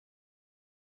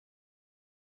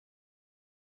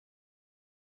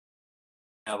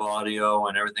have audio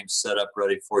and everything set up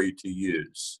ready for you to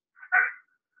use.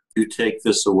 You take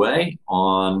this away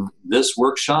on this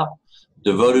workshop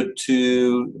devoted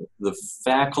to the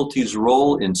faculty's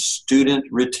role in student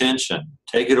retention.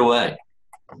 Take it away.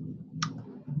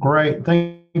 Great,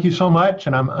 thank you so much,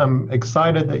 and I'm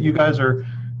excited that you guys are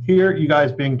here. You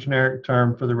guys being generic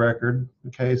term for the record,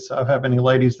 in case I have any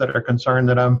ladies that are concerned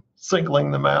that I'm singling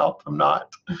them out. I'm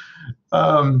not.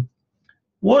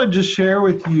 Want to just share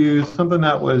with you something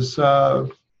that was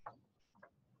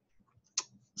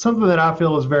something that I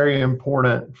feel is very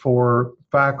important for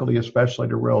faculty especially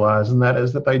to realize, and that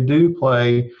is that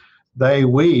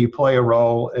we play a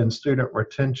role in student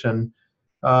retention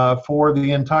for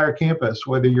the entire campus,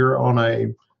 whether you're on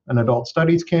an adult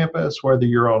studies campus, whether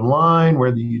you're online,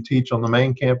 whether you teach on the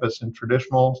main campus in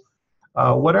traditionals,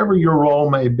 whatever your role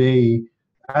may be.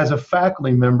 As a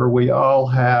faculty member, we all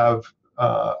have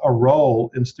a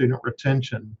role in student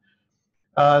retention.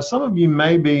 Some of you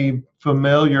may be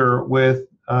familiar with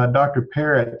Dr.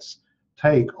 Parrott's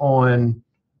take on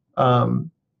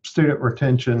student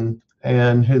retention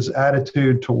and his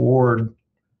attitude toward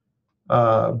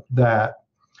that.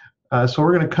 So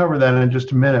we're going to cover that in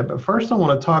just a minute. But first, I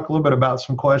want to talk a little bit about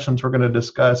some questions we're going to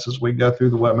discuss as we go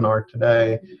through the webinar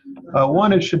today.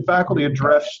 One is, should faculty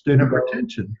address student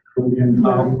retention?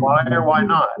 Why or why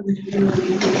not?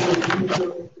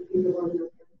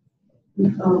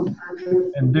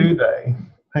 And do they?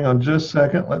 Hang on just a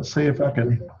second. Let's see if I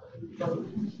can.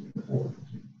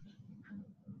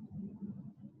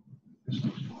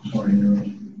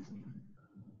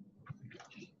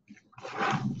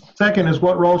 Second is,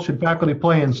 what role should faculty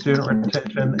play in student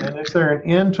retention? And is there an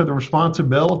end to the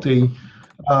responsibility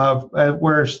of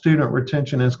where student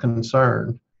retention is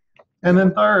concerned? And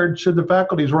then third, should the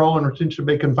faculty's role in retention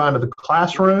be confined to the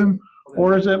classroom,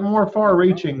 or is it more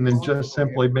far-reaching than just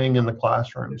simply being in the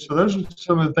classroom? So those are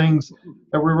some of the things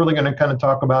that we're really going to kind of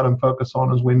talk about and focus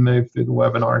on as we move through the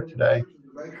webinar today.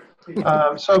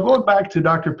 So going back to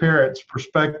Dr. Parrott's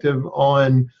perspective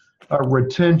on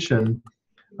retention,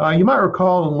 you might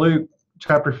recall in Luke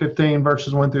chapter 15,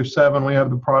 verses 1 through 7, we have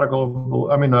the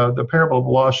parable of the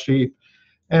lost sheep.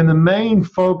 And the main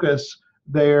focus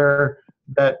there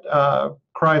that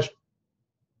Christ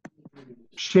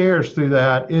shares through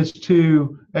that is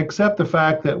to accept the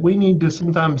fact that we need to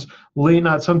sometimes leave,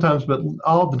 not sometimes, but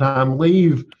all the time,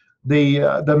 leave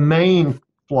the main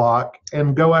flock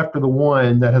and go after the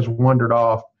one that has wandered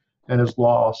off and is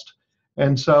lost.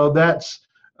 And so that's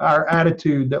our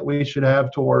attitude that we should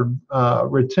have toward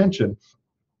retention.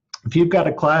 If you've got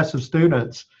a class of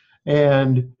students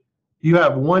and you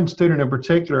have one student in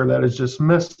particular that is just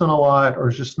missing a lot or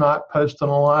is just not posting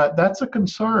a lot, that's a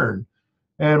concern.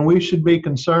 And we should be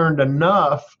concerned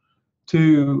enough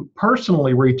to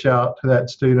personally reach out to that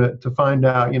student to find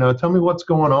out, tell me what's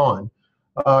going on.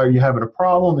 Are you having a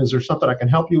problem? Is there something I can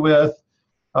help you with?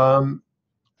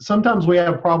 Sometimes we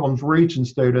have problems reaching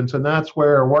students, and that's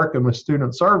where working with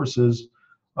student services,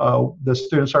 the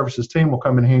student services team will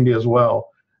come in handy as well,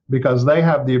 because they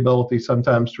have the ability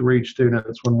sometimes to reach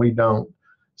students when we don't.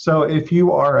 So if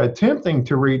you are attempting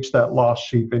to reach that lost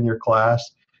sheep in your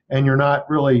class and you're not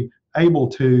really able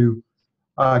to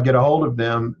get a hold of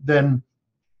them, then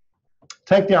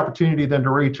take the opportunity then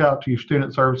to reach out to your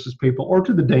student services people or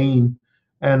to the dean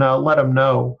and let them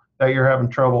know that you're having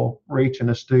trouble reaching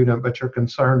a student, but you're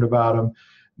concerned about them.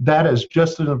 That is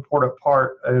just an important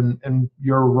part in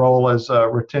your role as a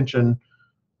retention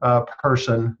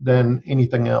person than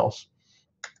anything else.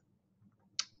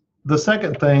 The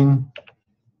second thing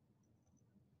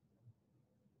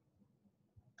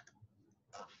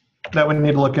that we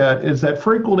need to look at is that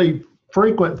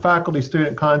frequent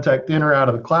faculty-student contact in or out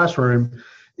of the classroom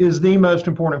is the most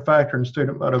important factor in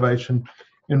student motivation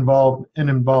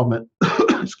involvement.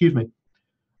 Excuse me.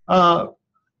 I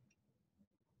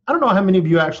don't know how many of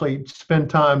you actually spend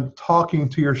time talking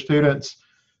to your students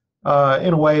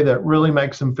in a way that really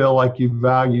makes them feel like you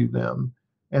value them.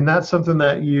 And that's something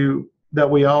that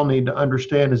we all need to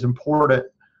understand is important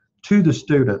to the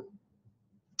student.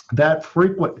 That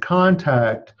frequent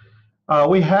contact,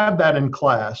 we have that in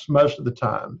class most of the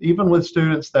time. Even with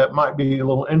students that might be a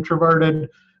little introverted,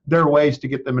 there are ways to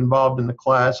get them involved in the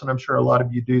class, and I'm sure a lot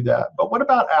of you do that. But what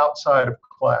about outside of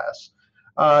class?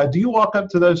 Do you walk up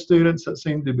to those students that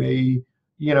seem to be,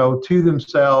 to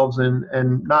themselves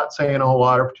and not saying a whole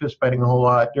lot or participating a whole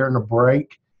lot during a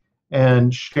break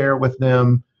and share with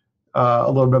them a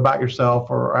little bit about yourself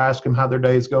or ask them how their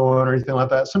day is going or anything like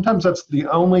that? Sometimes that's the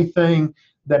only thing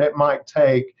that it might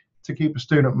take to keep a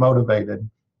student motivated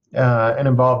and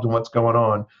involved in what's going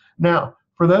on. Now,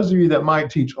 for those of you that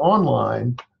might teach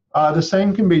online, The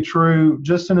same can be true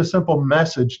just in a simple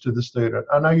message to the student.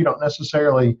 I know you don't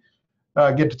necessarily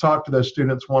get to talk to those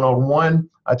students one-on-one.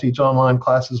 I teach online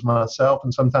classes myself,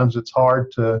 and sometimes it's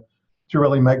hard to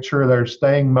really make sure they're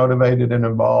staying motivated and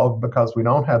involved because we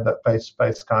don't have that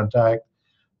face-to-face contact.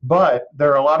 But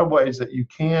there are a lot of ways that you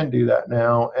can do that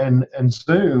now, and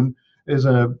Zoom is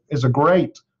a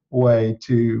great way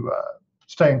to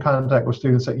stay in contact with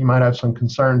students that you might have some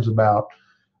concerns about.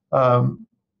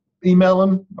 Email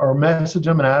them or message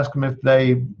them and ask them if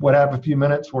they would have a few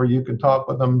minutes where you could talk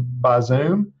with them by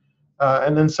Zoom,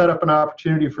 and then set up an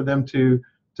opportunity for them to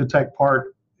take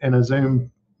part in a Zoom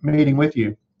meeting with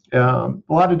you. A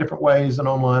lot of different ways and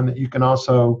online that you can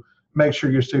also make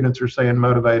sure your students are staying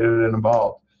motivated and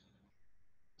involved.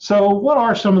 So what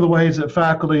are some of the ways that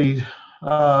faculty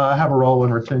have a role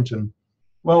in retention?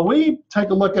 Well, we take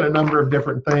a look at a number of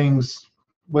different things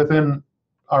within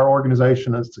our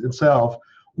organization itself.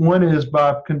 One is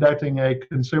by conducting a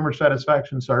consumer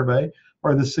satisfaction survey,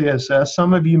 or the CSS.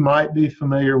 Some of you might be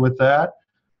familiar with that.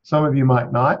 Some of you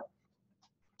might not.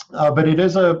 But it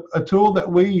is a tool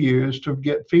that we use to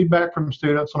get feedback from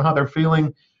students on how they're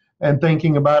feeling and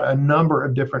thinking about a number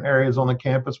of different areas on the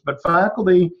campus. But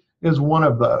faculty is one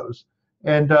of those.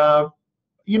 And,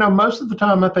 most of the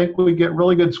time I think we get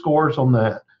really good scores on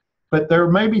that. But there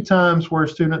may be times where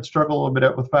students struggle a little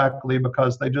bit with faculty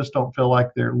because they just don't feel like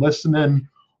they're listening,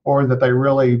 or that they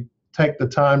really take the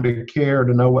time to care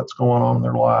to know what's going on in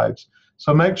their lives.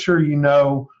 So make sure you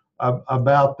know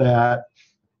about that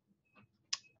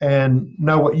and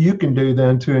know what you can do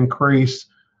then to increase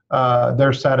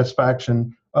their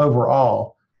satisfaction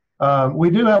overall. We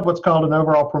do have what's called an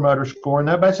overall promoter score, and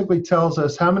that basically tells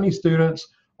us how many students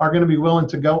are going to be willing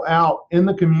to go out in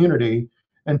the community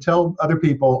and tell other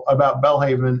people about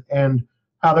Belhaven and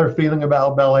how they're feeling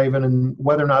about Belhaven, and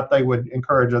whether or not they would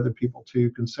encourage other people to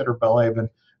consider Belhaven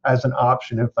as an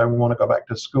option if they want to go back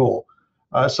to school.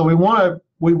 So we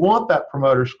want that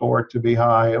promoter score to be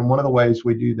high, and one of the ways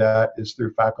we do that is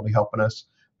through faculty helping us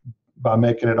by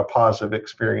making it a positive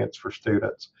experience for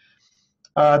students.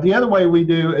 The other way we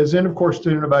do is end of course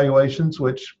student evaluations,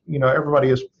 which everybody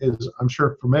is I'm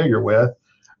sure familiar with,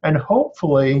 and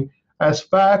hopefully as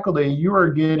faculty you are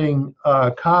getting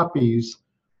copies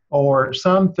or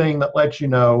something that lets you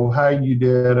know how you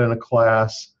did in a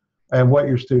class and what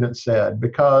your students said.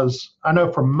 Because I know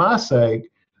for my sake,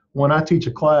 when I teach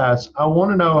a class, I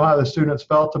want to know how the students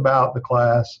felt about the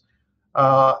class,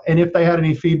 and if they had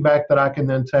any feedback that I can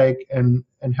then take and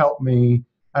help me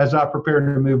as I prepare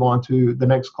to move on to the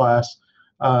next class,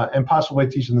 and possibly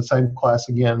teaching the same class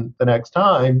again the next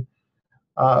time,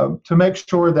 to make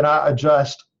sure that I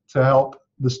adjust to help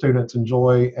the students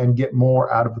enjoy and get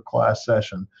more out of the class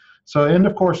session. So end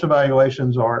of course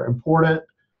evaluations are important.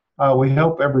 We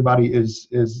hope everybody is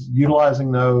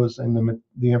utilizing those and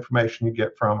the information you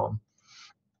get from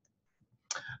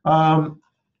them.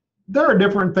 There are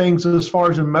different things as far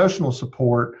as emotional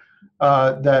support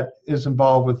that is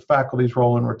involved with faculty's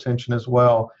role in retention as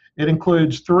well. It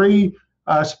includes three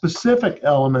specific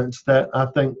elements that I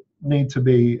think need to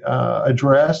be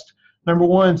addressed. Number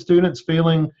one, students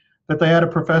feeling that they had a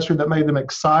professor that made them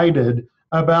excited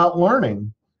about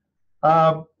learning.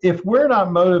 If we're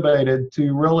not motivated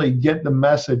to really get the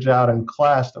message out in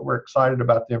class that we're excited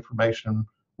about the information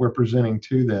we're presenting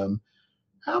to them,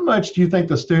 how much do you think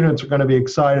the students are going to be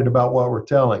excited about what we're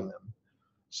telling them?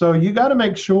 So you got to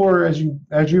make sure as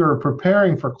you are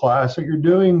preparing for class that you're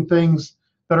doing things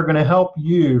that are going to help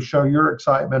you show your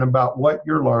excitement about what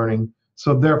you're learning,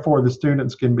 so therefore the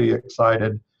students can be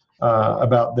excited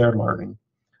about their learning.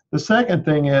 The second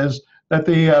thing is that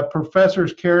the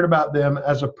professors cared about them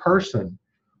as a person.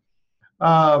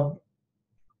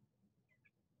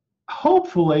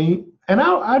 Hopefully, and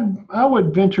I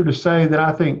would venture to say that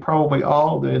I think probably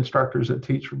all of the instructors that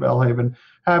teach for Belhaven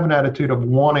have an attitude of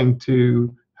wanting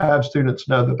to have students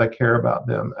know that they care about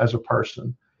them as a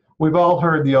person. We've all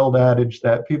heard the old adage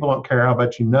that people don't care how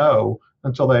much you know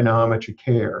until they know how much you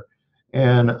care.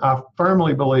 And I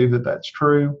firmly believe that that's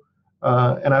true.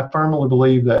 And I firmly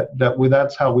believe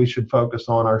that's how we should focus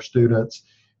on our students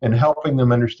and helping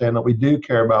them understand that we do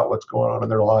care about what's going on in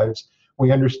their lives.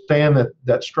 We understand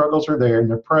that struggles are there and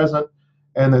they're present,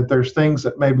 and that there's things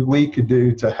that maybe we could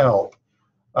do to help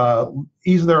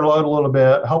ease their load a little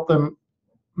bit, help them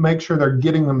make sure they're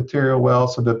getting the material well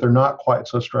so that they're not quite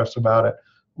so stressed about it.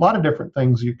 A lot of different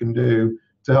things you can do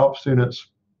to help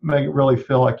students make it really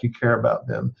feel like you care about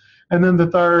them. And then the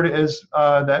third is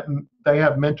that they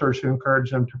have mentors who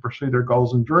encourage them to pursue their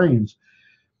goals and dreams.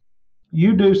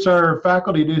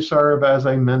 Faculty do serve as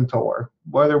a mentor.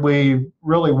 Whether we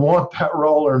really want that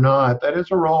role or not, that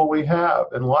is a role we have.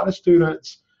 And a lot of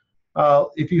students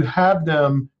if you have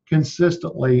them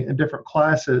consistently in different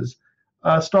classes,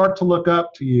 start to look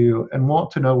up to you and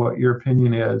want to know what your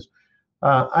opinion is.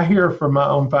 I hear from my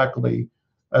own faculty,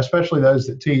 especially those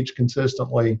that teach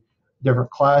consistently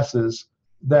different classes,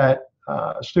 that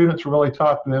students really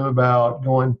talk to them about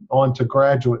going on to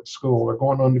graduate school or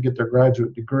going on to get their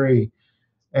graduate degree.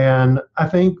 And I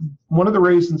think one of the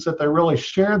reasons that they really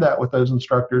share that with those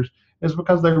instructors is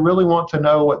because they really want to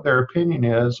know what their opinion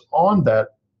is on that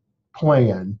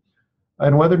plan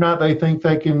and whether or not they think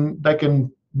they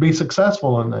can be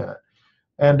successful in that.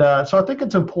 And so I think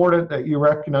it's important that you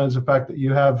recognize the fact that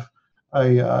you have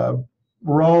a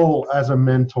role as a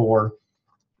mentor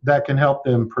that can help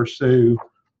them pursue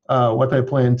what they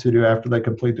plan to do after they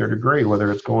complete their degree, whether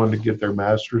it's going to get their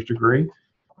master's degree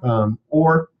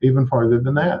or even farther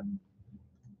than that.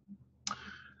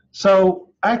 So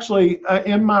actually,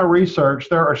 in my research,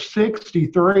 there are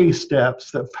 63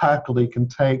 steps that faculty can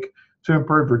take to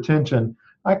improve retention.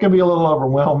 That can be a little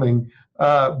overwhelming,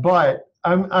 but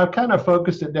I've kind of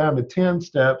focused it down to 10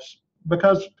 steps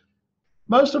because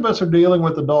most of us are dealing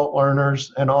with adult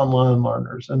learners and online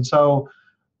learners. And so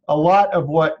a lot of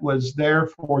what was there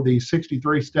for the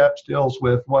 63 steps deals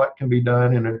with what can be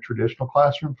done in a traditional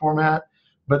classroom format,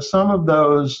 but some of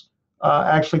those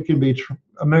actually can be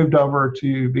moved over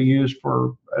to be used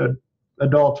for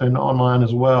adult and online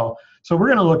as well. So we're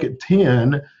going to look at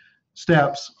 10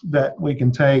 steps that we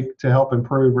can take to help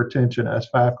improve retention as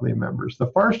faculty members.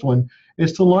 The first one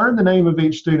is to learn the name of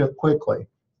each student quickly.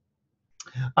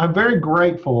 I'm very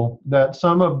grateful that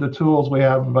some of the tools we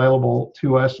have available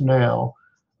to us now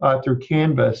through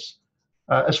Canvas,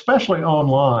 especially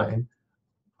online,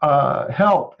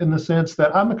 help in the sense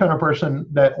that I'm the kind of person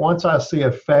that once I see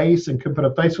a face and can put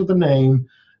a face with a name,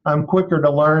 I'm quicker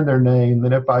to learn their name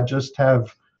than if I just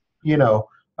have,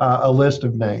 a list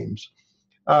of names.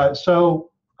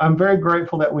 So I'm very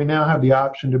grateful that we now have the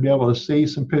option to be able to see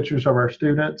some pictures of our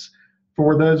students.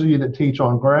 For those of you that teach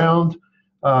on ground,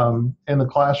 in the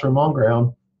classroom on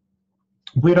ground,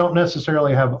 we don't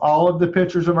necessarily have all of the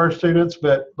pictures of our students,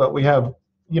 but we have,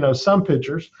 some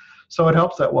pictures, so it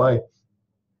helps that way.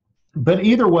 But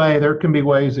either way, there can be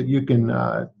ways that you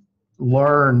can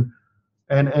learn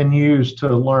and use to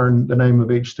learn the name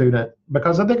of each student,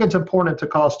 because I think it's important to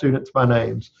call students by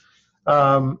names.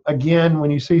 Again,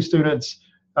 when you see students,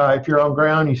 if you're on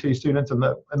ground, you see students in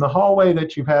the hallway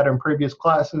that you've had in previous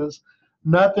classes,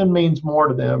 nothing means more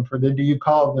to them for them. Do you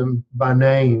call them by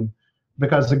name?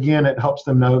 Because again, it helps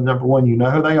them know, number one, you know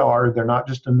who they are. They're not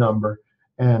just a number.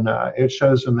 And it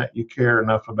shows them that you care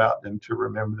enough about them to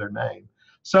remember their name.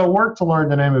 So work to learn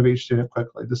the name of each student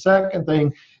quickly. The second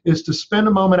thing is to spend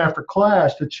a moment after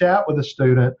class to chat with a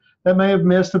student that may have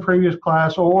missed the previous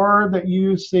class or that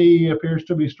you see appears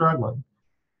to be struggling.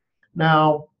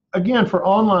 Now, again, for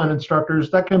online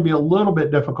instructors, that can be a little bit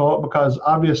difficult because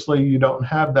obviously you don't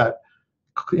have that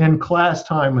in-class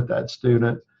time with that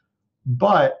student,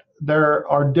 but there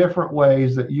are different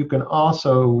ways that you can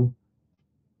also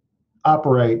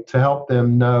operate to help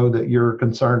them know that you're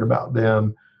concerned about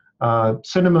them.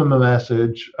 Sending them a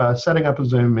message, setting up a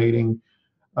Zoom meeting,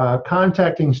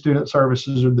 contacting student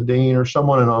services or the dean or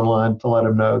someone in online to let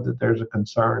them know that there's a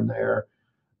concern there.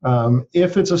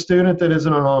 If it's a student that is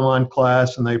in an online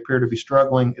class and they appear to be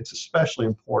struggling, it's especially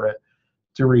important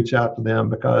to reach out to them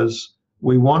because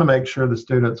we want to make sure the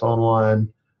students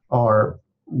online are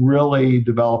really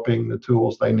developing the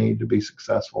tools they need to be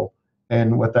successful.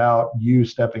 And without you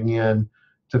stepping in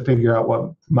to figure out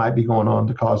what might be going on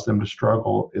to cause them to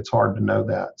struggle, it's hard to know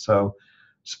that. So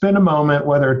spend a moment,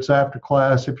 whether it's after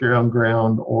class if you're on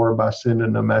ground or by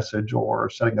sending a message or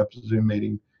setting up a Zoom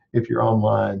meeting if you're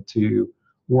online, to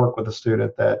work with a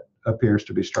student that appears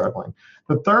to be struggling.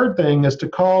 The third thing is to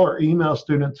call or email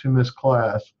students who miss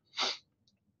class.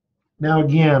 Now,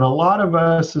 again, a lot of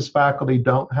us as faculty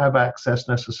don't have access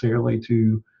necessarily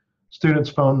to students'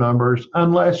 phone numbers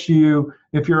unless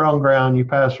if you're on ground, you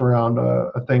pass around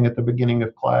a thing at the beginning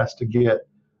of class to get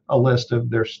a list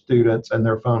of their students and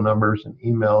their phone numbers and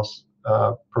emails,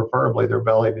 preferably their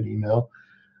Belhaven email.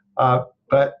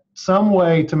 But some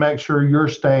way to make sure you're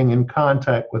staying in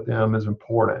contact with them is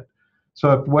important.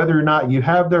 So whether or not you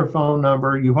have their phone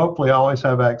number, you hopefully always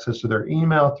have access to their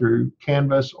email through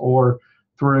Canvas or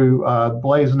through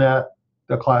BlazeNet.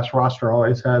 The class roster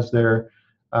always has their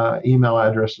email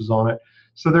addresses on it.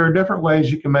 So there are different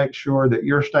ways you can make sure that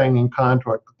you're staying in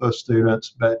contact with those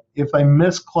students. But if they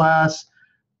miss class,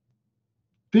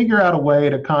 figure out a way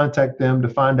to contact them to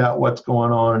find out what's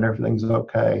going on and everything's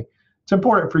okay. It's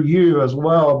important for you as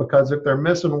well, because if they're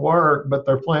missing work but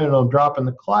they're planning on dropping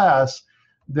the class,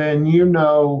 then you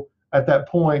know at that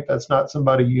point, that's not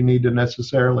somebody you need to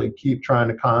necessarily keep trying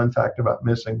to contact about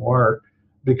missing work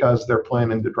because they're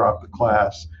planning to drop the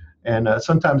class. And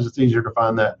sometimes it's easier to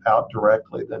find that out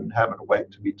directly than having to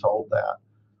wait to be told that.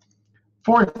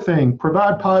 Fourth thing,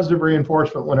 provide positive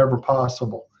reinforcement whenever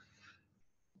possible.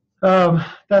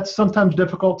 That's sometimes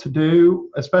difficult to do,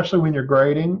 especially when you're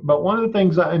grading. But one of the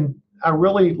things I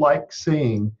really like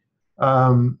seeing,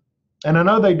 and I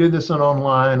know they do this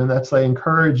online, and that's they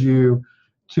encourage you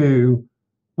to,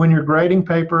 when you're grading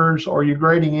papers or you're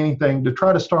grading anything, to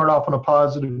try to start off on a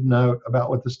positive note about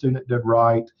what the student did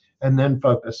right, and then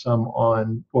focus some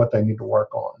on what they need to work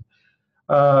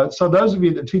on. So those of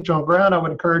you that teach on ground, I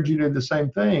would encourage you to do the same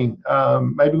thing.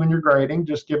 Maybe when you're grading,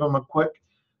 just give them a quick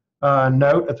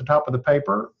note at the top of the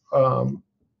paper,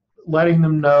 letting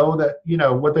them know that, you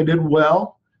know, what they did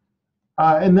well,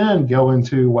 and then go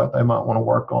into what they might want to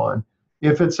work on.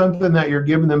 If it's something that you're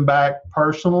giving them back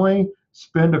personally,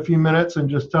 spend a few minutes and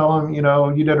just tell them, you know,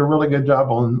 you did a really good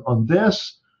job on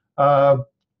this.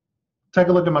 Take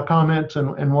a look at my comments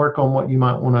and work on what you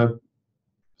might want to,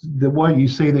 the way you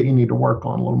see that you need to work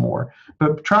on a little more.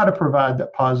 But try to provide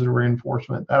that positive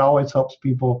reinforcement. That always helps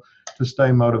people to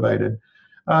stay motivated.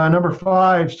 Number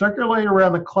 5, circulate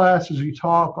around the class as you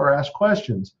talk or ask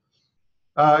questions.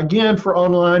 Again, for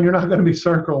online, you're not going to be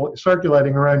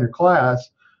circulating around your class,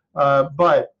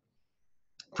 but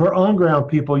for on-ground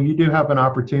people, you do have an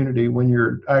opportunity when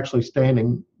you're actually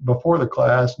standing before the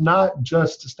class, not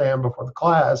just to stand before the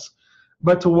class,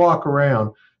 but to walk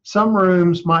around. Some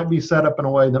rooms might be set up in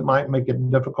a way that might make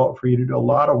it difficult for you to do a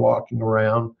lot of walking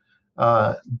around,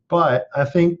 but I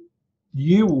think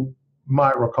you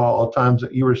might recall times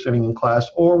that you were sitting in class,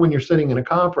 or when you're sitting in a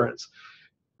conference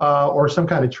or some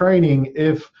kind of training,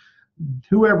 if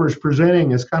whoever's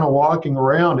presenting is kind of walking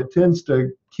around, it tends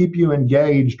to keep you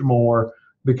engaged more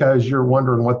because you're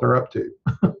wondering what they're up to.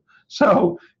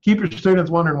 So keep your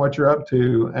students wondering what you're up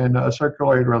to, and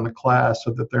circulate around the class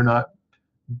so that they're not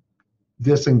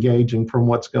disengaging from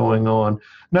what's going on.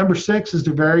 Number 6 is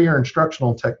to vary your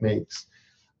instructional techniques.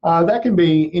 That can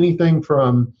be anything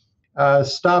from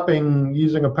stopping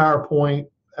using a PowerPoint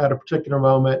at a particular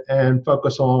moment and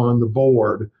focus on the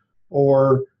board,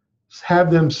 or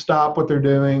have them stop what they're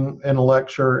doing in a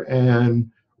lecture and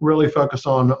really focus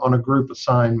on a group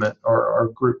assignment or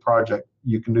a group project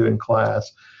you can do in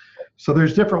class. So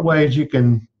there's different ways you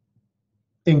can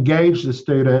engage the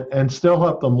student and still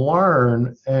help them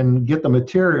learn and get the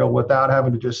material without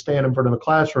having to just stand in front of the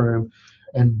classroom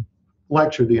and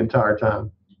lecture the entire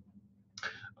time.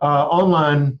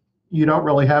 Online, you don't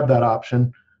really have that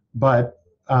option, but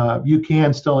you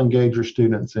can still engage your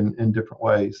students in different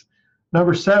ways.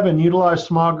 Number 7, utilize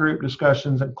small group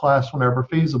discussions in class whenever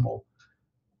feasible.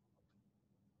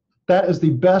 That is the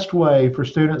best way for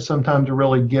students sometimes to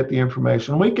really get the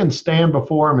information. We can stand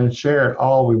before them and share it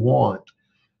all we want.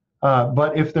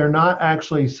 But if they're not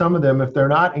actually, some of them, if they're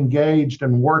not engaged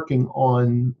and working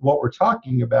on what we're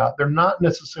talking about, they're not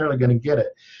necessarily going to get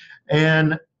it.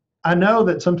 And I know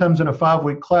that sometimes in a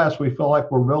 5-week class, we feel like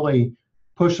we're really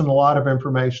pushing a lot of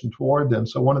information toward them.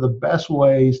 So one of the best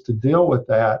ways to deal with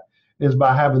that is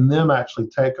by having them actually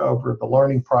take over the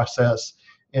learning process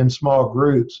in small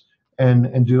groups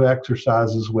and do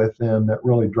exercises with them that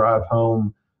really drive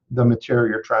home the material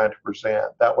you're trying to present.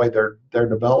 That way they're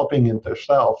developing it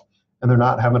themselves, and they're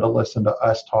not having to listen to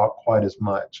us talk quite as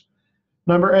much.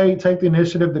 Number 8, take the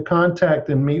initiative to contact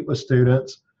and meet with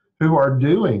students who are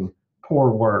doing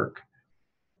poor work.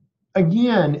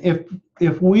 Again,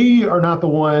 if we are not the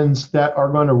ones that are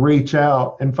going to reach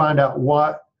out and find out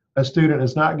what a student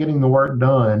is not getting the work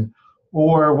done,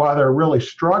 or why they're really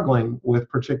struggling with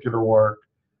particular work,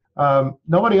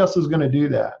 nobody else is going to do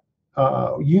that.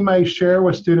 You may share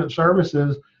with student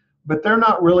services, but they're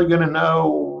not really going to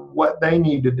know what they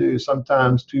need to do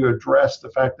sometimes to address the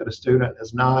fact that a student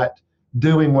is not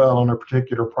doing well on a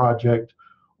particular project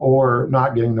or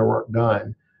not getting their work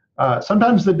done.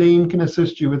 Sometimes the dean can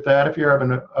assist you with that. If you're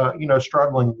having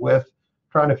struggling with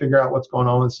trying to figure out what's going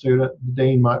on with the student, the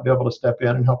dean might be able to step in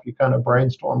and help you kind of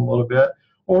brainstorm a little bit,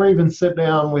 or even sit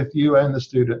down with you and the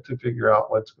student to figure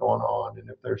out what's going on, and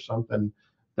if there's something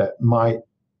that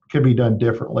could be done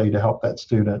differently to help that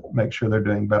student make sure they're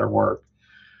doing better work.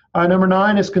 Number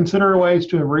 9 is consider ways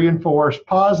to reinforce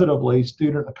positively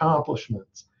student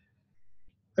accomplishments.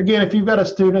 Again, if you've got a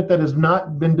student that has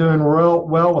not been doing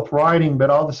well with writing, but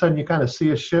all of a sudden you kind of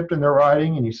see a shift in their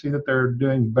writing and you see that they're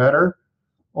doing better,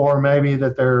 or maybe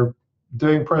that they're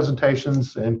doing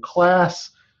presentations in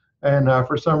class and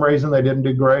for some reason they didn't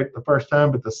do great the first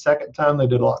time, but the second time they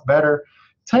did a lot better.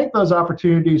 Take those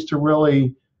opportunities to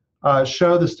really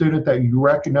show the student that you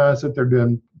recognize that they're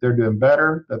doing they're doing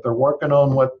better, that they're working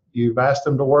on what you've asked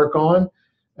them to work on.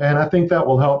 And I think that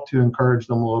will help to encourage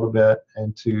them a little bit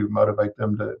and to motivate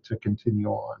them to continue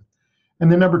on.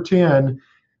 And then number 10,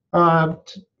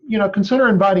 consider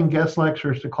inviting guest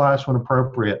lecturers to class when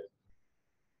appropriate.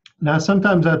 Now,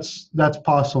 sometimes that's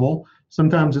possible.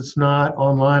 Sometimes it's not.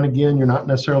 Online, again, you're not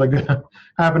necessarily going to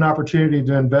have an opportunity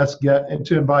to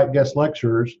invite guest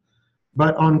lecturers.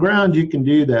 But on ground, you can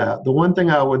do that. The one thing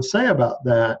I would say about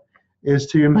that is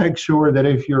to make sure that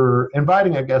if you're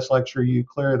inviting a guest lecturer, you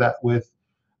clear that with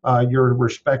your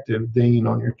respective dean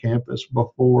on your campus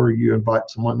before you invite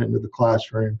someone into the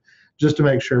classroom, just to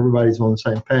make sure everybody's on the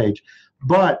same page.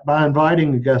 But by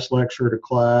inviting a guest lecturer to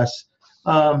class,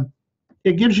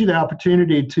 it gives you the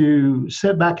opportunity to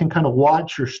sit back and kind of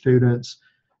watch your students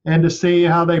and to see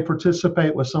how they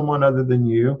participate with someone other than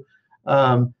you,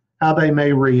 how they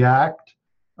may react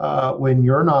when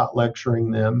you're not lecturing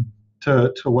them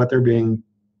to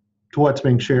what's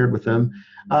being shared with them.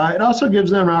 It also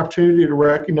gives them an opportunity to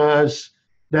recognize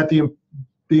that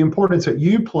the importance that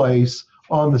you place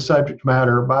on the subject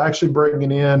matter by actually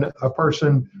bringing in a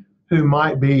person who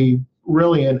might be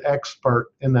really an expert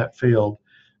in that field.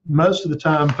 Most of the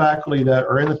time, faculty that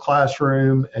are in the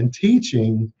classroom and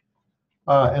teaching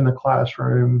in the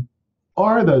classroom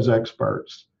are those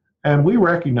experts, and we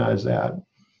recognize that.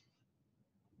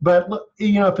 But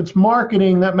if it's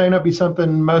marketing, that may not be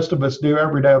something most of us do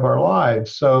every day of our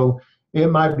lives. So it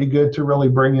might be good to really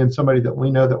bring in somebody that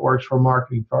we know that works for a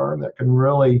marketing firm that can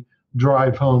really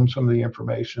drive home some of the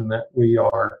information that we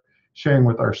are sharing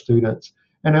with our students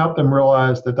and help them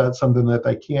realize that that's something that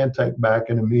they can take back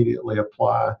and immediately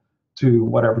apply to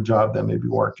whatever job they may be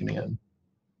working in.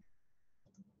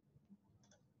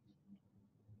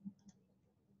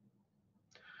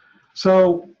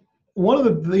 So one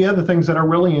of the other things that I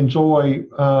really enjoy,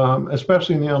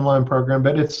 especially in the online program,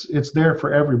 but it's there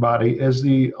for everybody, is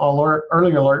the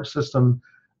early alert system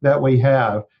that we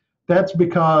have. That's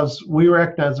because we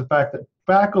recognize the fact that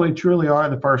faculty truly are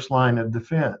the first line of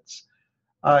defense.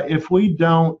 If we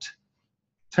don't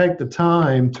take the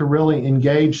time to really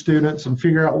engage students and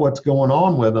figure out what's going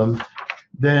on with them,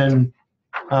 then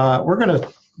we're going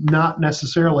to not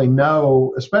necessarily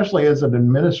know, especially as an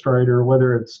administrator,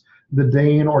 whether it's the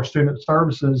dean or student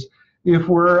services, if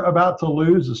we're about to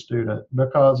lose a student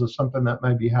because of something that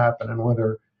may be happening,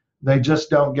 whether they just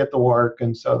don't get the work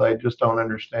and so they just don't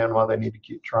understand why they need to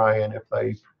keep trying if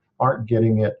they aren't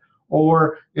getting it.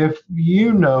 Or if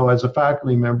you know as a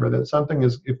faculty member that something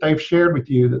is, if they've shared with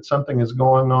you that something is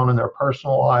going on in their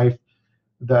personal life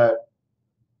that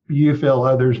you feel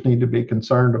others need to be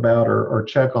concerned about or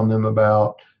check on them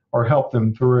about or help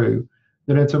them through,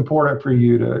 then it's important for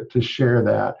you to share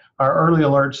that. Our early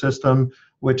alert system,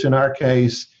 which in our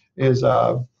case is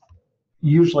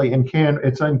usually in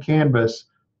Canvas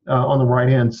on the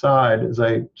right-hand side, is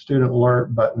a student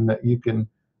alert button that you can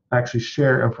actually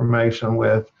share information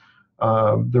with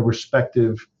the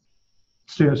respective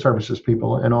student services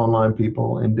people and online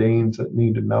people and deans that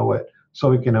need to know it, so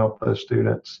we can help those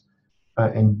students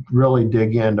and really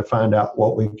dig in to find out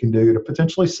what we can do to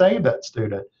potentially save that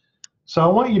student. So I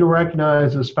want you to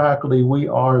recognize as faculty, we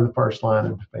are the first line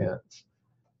of defense.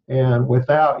 And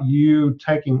without you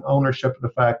taking ownership of the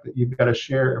fact that you've got to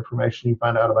share information you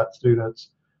find out about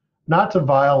students, not to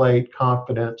violate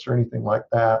confidence or anything like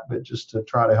that, but just to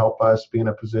try to help us be in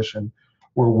a position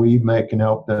where we can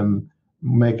help them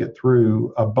make it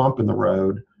through a bump in the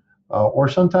road or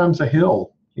sometimes a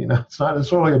hill. It's not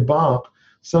necessarily a bump.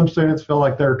 Some students feel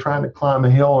like they're trying to climb a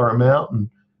hill or a mountain,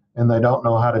 and they don't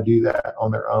know how to do that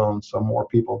on their own. So more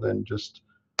people than just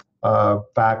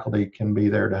faculty can be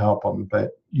there to help them.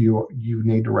 But you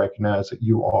need to recognize that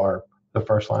you are the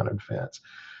first line of defense.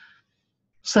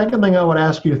 Second thing I would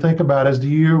ask you to think about is, do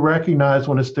you recognize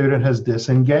when a student has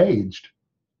disengaged?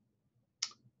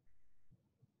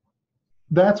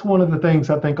 That's one of the things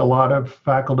I think a lot of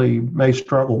faculty may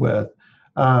struggle with.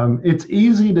 It's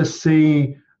easy to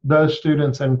see those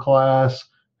students in class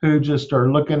who just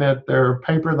are looking at their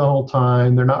paper the whole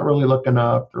time. They're not really looking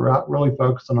up. They're not really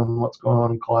focusing on what's going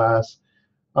on in class.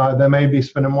 They may be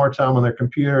spending more time on their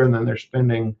computer than they're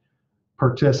spending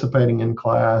participating in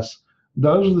class.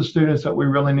 Those are the students that we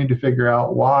really need to figure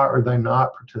out, why are they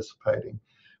not participating?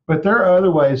 But there are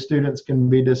other ways students can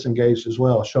be disengaged as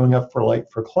well. Showing up late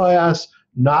for class,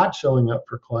 not showing up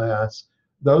for class.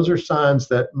 Those are signs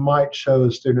that might show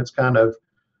students kind of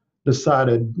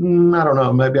decided, I don't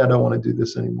know, maybe I don't want to do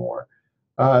this anymore.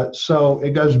 So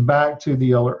it goes back to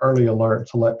the early alert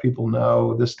to let people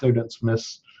know this student's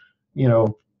missed,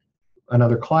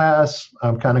 another class.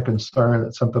 I'm kind of concerned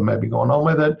that something may be going on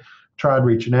with it. tried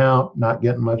reaching out, not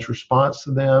getting much response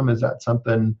to them? Is that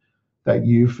something that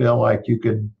you feel like you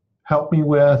could help me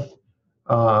with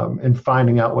in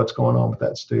finding out what's going on with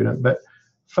that student? But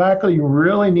faculty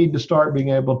really need to start being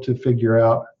able to figure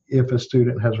out if a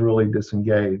student has really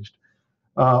disengaged.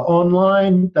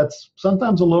 Online, that's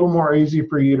sometimes a little more easy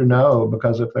for you to know,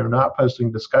 because if they're not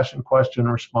posting discussion question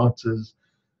responses,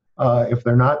 if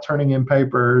they're not turning in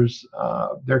papers,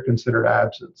 they're considered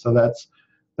absent. So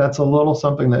that's a little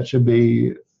something that should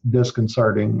be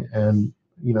disconcerting, and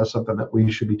something that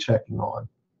we should be checking on.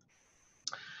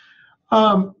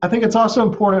 I think it's also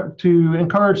important to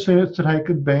encourage students to take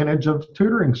advantage of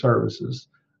tutoring services.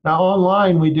 Now,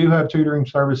 online, we do have tutoring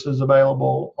services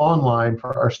available online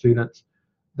for our students.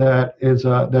 That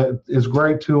is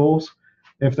great tools.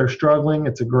 If they're struggling,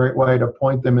 it's a great way to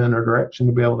point them in a direction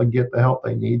to be able to get the help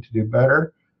they need to do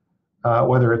better,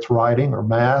 whether it's writing or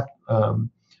math.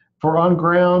 For on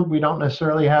ground, we don't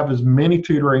necessarily have as many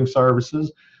tutoring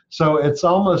services, so it's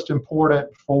almost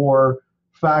important for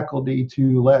faculty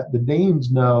to let the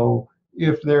deans know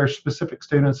if there are specific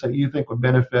students that you think would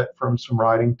benefit from some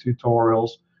writing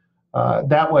tutorials.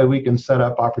 That way we can set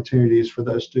up opportunities for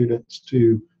those students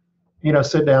to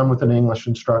sit down with an English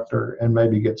instructor and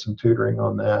maybe get some tutoring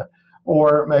on that.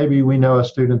 Or maybe we know a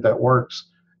student that works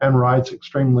and writes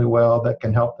extremely well that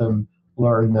can help them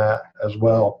learn that as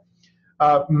well.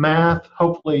 Math,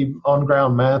 hopefully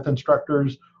on-ground math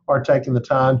instructors are taking the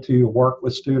time to work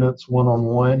with students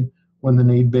one-on-one when the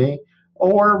need be,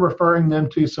 or referring them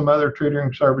to some other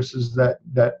tutoring services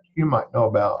that you might know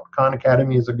about. Khan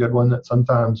Academy is a good one that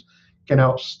sometimes can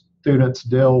help students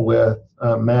deal with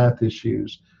math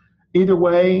issues. Either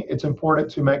way, it's important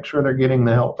to make sure they're getting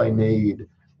the help they need,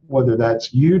 whether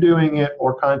that's you doing it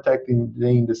or contacting the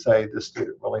dean to say this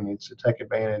student really needs to take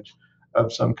advantage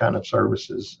of some kind of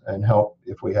services and help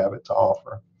if we have it to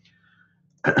offer.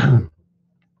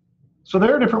 So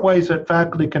there are different ways that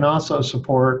faculty can also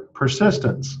support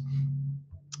persistence.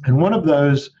 And one of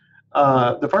those,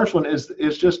 the first one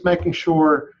is just making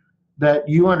sure that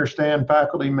you understand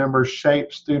faculty members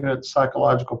shape students'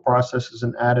 psychological processes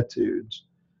and attitudes.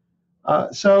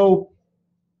 So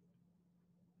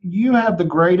you have the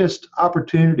greatest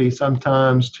opportunity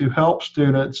sometimes to help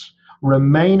students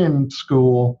remain in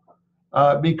school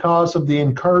because of the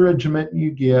encouragement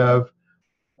you give.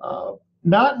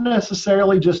 Not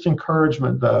necessarily just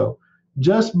encouragement, though,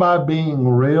 just by being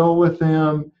real with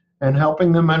them and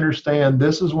helping them understand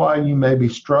this is why you may be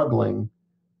struggling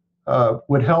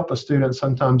would help a student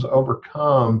sometimes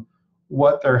overcome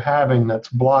what they're having that's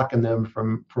blocking them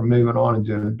from moving on and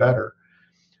doing better.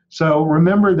 So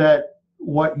remember that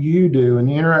what you do and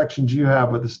the interactions you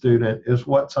have with the student is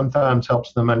what sometimes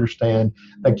helps them understand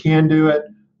they can do it,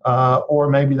 or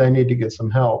maybe they need to get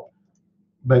some help.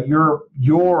 But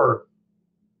your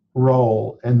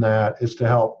role in that is to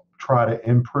help try to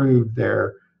improve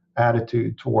their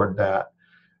attitude toward that.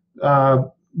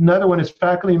 Another one is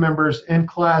faculty members in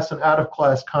class and out of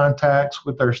class contacts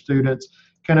with their students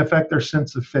can affect their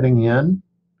sense of fitting in,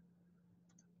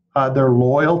 their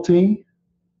loyalty,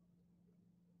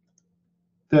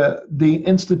 the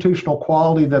institutional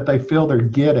quality that they feel they're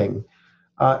getting.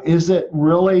 Is it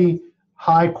really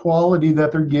high quality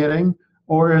that they're getting,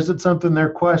 or is it something they're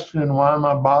questioning, why am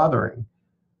I bothering?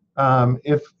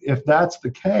 If that's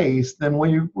the case, then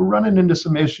we're running into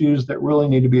some issues that really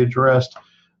need to be addressed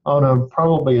on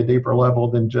probably a deeper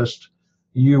level than just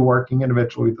you working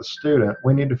individually with the student.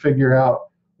 We need to figure out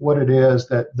what it is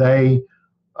that they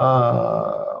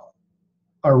are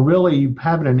really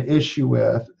having an issue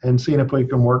with and seeing if we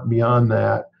can work beyond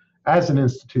that as an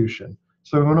institution.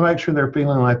 So we want to make sure they're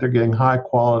feeling like they're getting high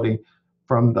quality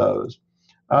from those.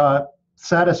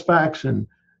 Satisfaction.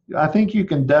 I think you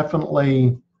can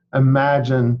definitely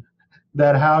imagine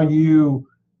that how you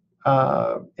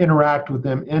interact with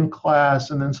them in class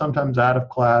and then sometimes out of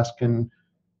class can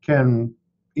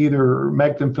either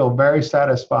make them feel very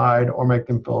satisfied or make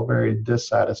them feel very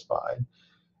dissatisfied.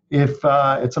 If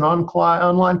it's an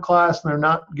online class and they're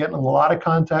not getting a lot of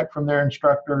contact from their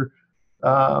instructor,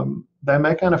 they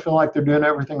may kind of feel like they're doing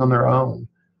everything on their own.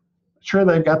 Sure,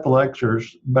 they've got the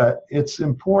lectures, but it's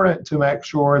important to make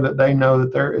sure that they know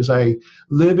that there is a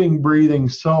living, breathing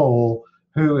soul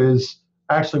who is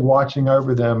actually watching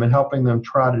over them and helping them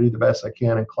try to do the best they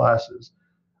can in classes.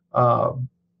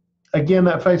 Again,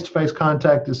 that face-to-face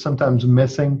contact is sometimes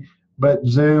missing, but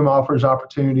Zoom offers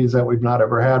opportunities that we've not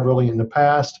ever had really in the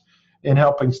past in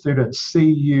helping students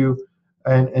see you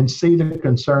and see the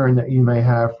concern that you may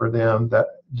have for them that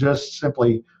just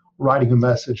simply writing a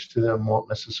message to them won't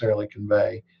necessarily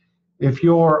convey. If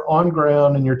you're on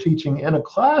ground and you're teaching in a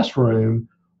classroom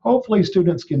hopefully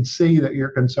students can see that you're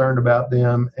concerned about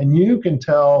them, and you can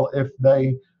tell if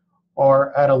they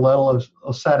are at a level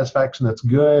of satisfaction that's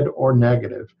good or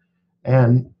negative.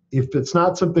 And if it's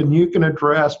not something you can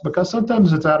address, because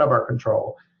sometimes it's out of our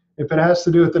control, if it has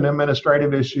to do with an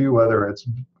administrative issue, whether it's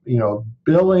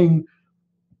billing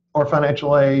or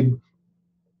financial aid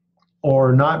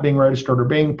or not being registered or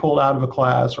being pulled out of a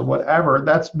class or whatever,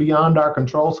 that's beyond our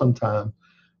control sometimes.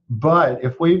 But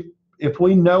if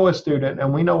we know a student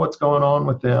and we know what's going on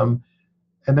with them,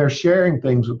 and they're sharing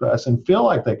things with us and feel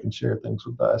like they can share things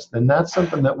with us, then that's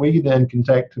something that we then can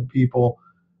take to people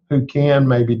who can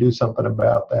maybe do something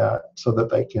about that, so that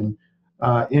they can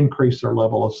increase their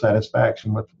level of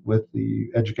satisfaction with the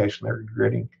education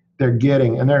they're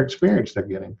getting and their experience they're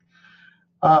getting.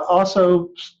 Also,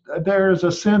 there's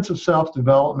a sense of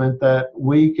self-development that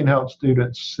we can help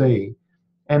students see.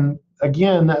 And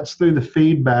again, that's through the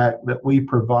feedback that we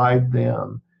provide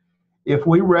them. If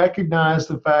we recognize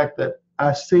the fact that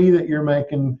I see that you're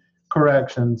making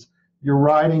corrections, your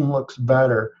writing looks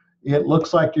better, it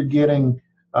looks like you're getting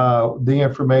the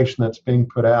information that's being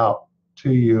put out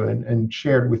to you and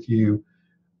shared with you,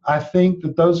 I think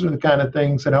that those are the kind of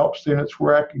things that help students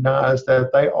recognize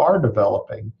that they are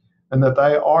developing and that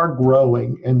they are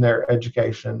growing in their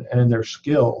education and in their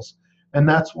skills. And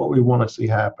that's what we want to see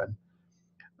happen.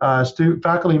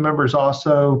 Faculty members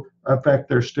also affect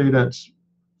their students'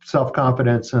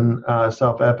 self-confidence and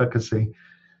self-efficacy.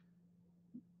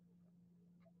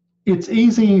 It's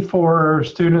easy for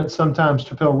students sometimes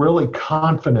to feel really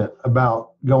confident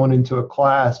about going into a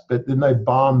class, but then they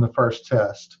bomb the first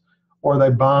test, or they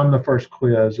bomb the first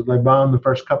quiz, or they bomb the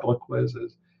first couple of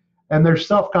quizzes, and their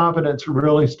self-confidence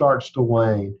really starts to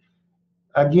wane.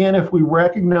 Again, if we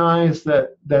recognize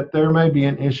that there may be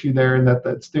an issue there and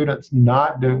that student's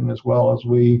not doing as well as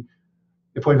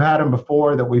if we've had them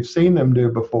before, that we've seen them do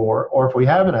before, or if we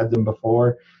haven't had them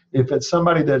before, if it's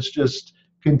somebody that's just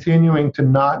continuing to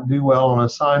not do well on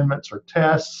assignments or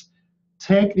tests,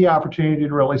 take the opportunity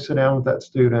to really sit down with that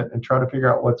student and try to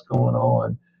figure out what's going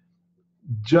on.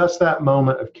 Just that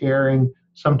moment of caring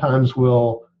sometimes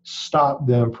will stop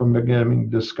them from becoming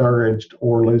discouraged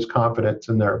or lose confidence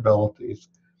in their abilities.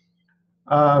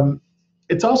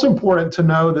 It's also important to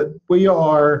know that we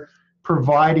are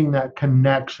providing that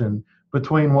connection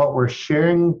between what we're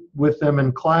sharing with them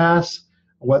in class,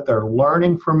 what they're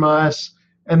learning from us,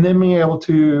 and then being able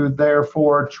to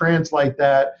therefore translate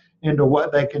that into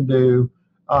what they can do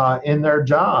in their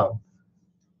job.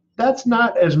 That's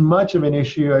not as much of an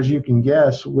issue as you can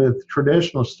guess with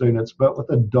traditional students, but with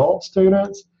adult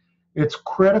students, it's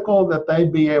critical that they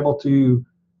be able to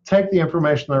take the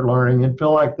information they're learning and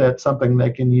feel like that's something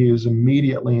they can use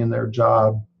immediately in their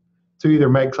job to either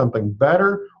make something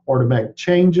better or to make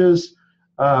changes,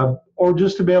 or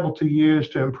just to be able to use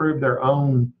to improve their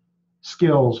own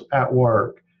skills at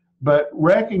work. But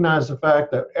recognize the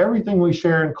fact that everything we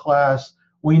share in class,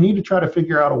 we need to try to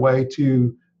figure out a way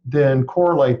to then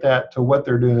correlate that to what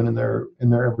they're doing in their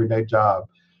everyday job.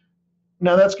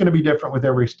 Now, that's going to be different with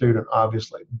every student,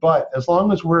 obviously, but as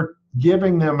long as we're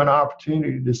giving them an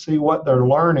opportunity to see what they're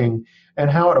learning and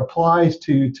how it applies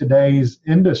to today's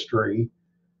industry,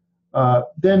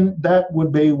 then that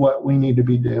would be what we need to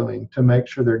be doing to make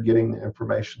sure they're getting the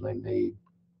information they need.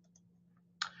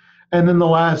 And then the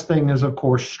last thing is, of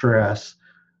course, stress.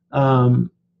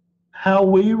 How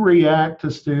we react to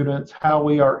students, how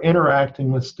we are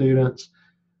interacting with students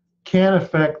can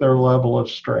affect their level of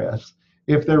stress.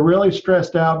 If they're really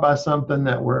stressed out by something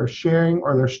that we're sharing,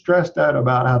 or they're stressed out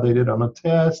about how they did on a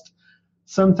test,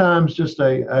 sometimes just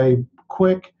a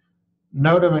quick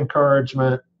note of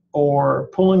encouragement or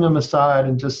pulling them aside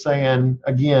and just saying,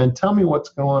 again, tell me what's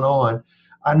going on.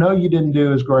 I know you didn't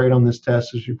do as great on this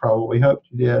test as you probably hoped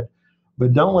you did,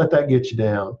 but don't let that get you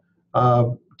down.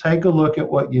 Take a look at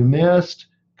what you missed,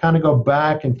 kind of go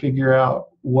back and figure out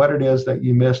what it is that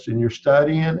you missed in your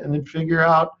studying, and then figure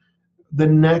out the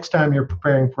next time you're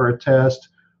preparing for a test,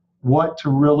 what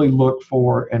to really look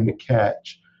for and to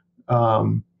catch.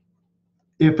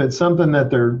 If it's something that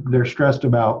they're stressed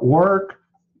about work,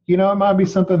 it might be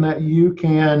something that you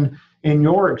can, in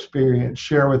your experience,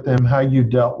 share with them how you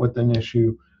dealt with an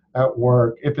issue at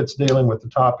work, if it's dealing with the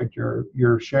topic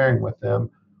you're sharing with them,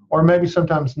 or maybe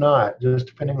sometimes not, just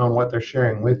depending on what they're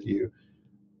sharing with you.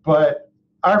 But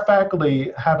our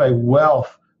faculty have a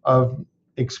wealth of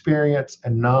experience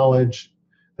and knowledge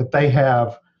that they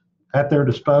have at their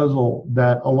disposal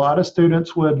that a lot of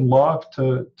students would love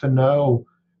to know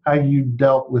how you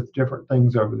dealt with different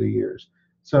things over the years.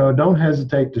 So don't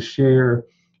hesitate to share,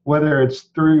 whether it's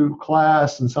through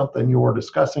class and something you're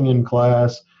discussing in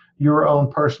class, your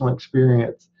own personal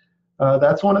experience.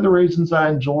 That's one of the reasons I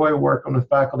enjoy working with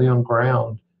faculty on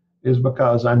ground, is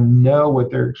because I know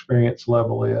what their experience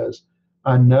level is.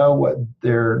 I know what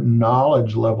their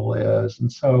knowledge level is.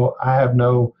 And so I have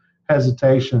no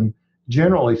hesitation,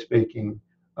 generally speaking,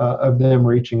 of them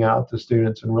reaching out to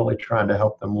students and really trying to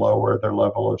help them lower their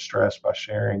level of stress by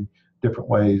sharing different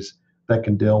ways that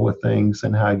can deal with things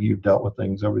and how you've dealt with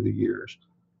things over the years.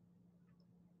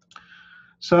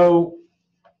 So,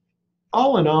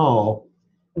 all in all,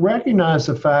 recognize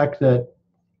the fact that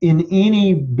in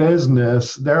any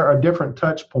business, there are different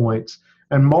touch points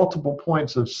and multiple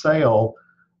points of sale.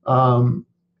 In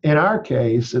our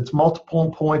case, it's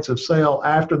multiple points of sale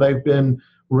after they've been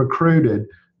recruited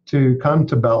to come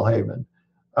to Belhaven,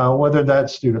 whether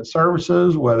that's student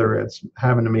services, whether it's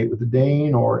having to meet with the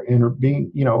dean or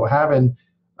having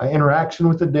an interaction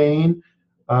with the dean,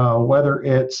 whether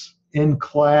it's in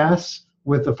class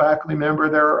with the faculty member.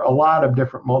 There are a lot of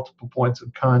different multiple points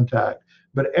of contact,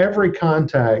 but every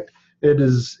contact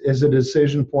is a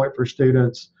decision point for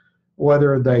students,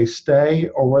 whether they stay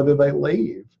or whether they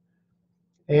leave.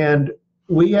 And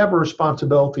we have a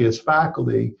responsibility as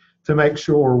faculty to make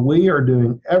sure we are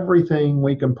doing everything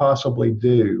we can possibly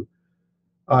do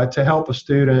to help a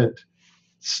student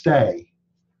stay.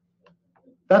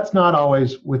 That's not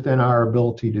always within our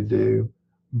ability to do,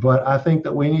 but I think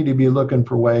that we need to be looking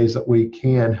for ways that we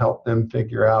can help them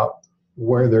figure out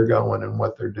where they're going and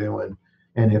what they're doing,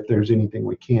 and if there's anything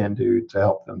we can do to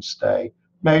help them stay.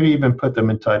 Maybe even put them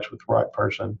in touch with the right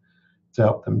person to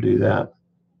help them do that.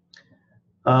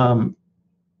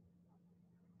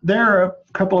 There are a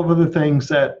couple of other things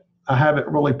that I haven't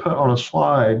really put on a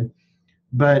slide,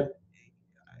 but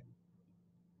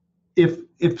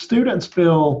if students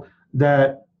feel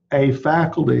that a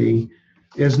faculty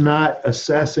is not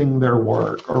assessing their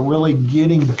work or really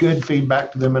getting good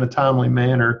feedback to them in a timely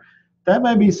manner, that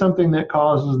may be something that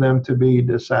causes them to be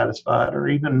dissatisfied, or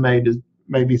even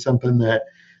maybe something that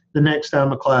the next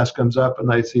time a class comes up and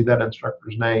they see that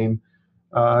instructor's name,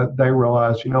 they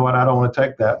realize, you know what, I don't want to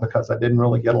take that because I didn't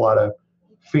really get a lot of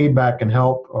feedback and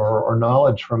help or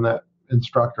knowledge from that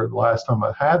instructor the last time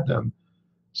I had them.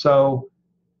 So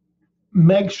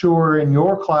make sure in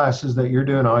your classes that you're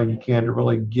doing all you can to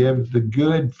really give the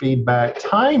good feedback.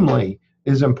 Timely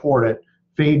is important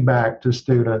feedback to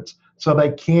students so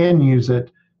they can use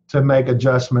it to make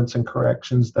adjustments and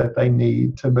corrections that they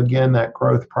need to begin that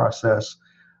growth process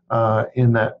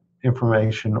in that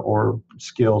information or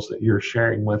skills that you're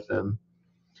sharing with them.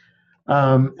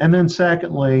 And then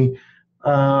secondly,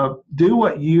 do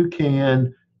what you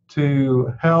can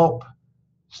to help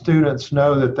students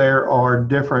know that there are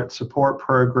different support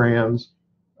programs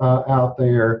out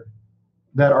there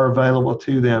that are available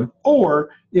to them.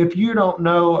 Or if you don't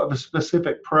know of a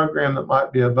specific program that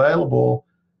might be available,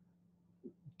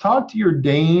 talk to your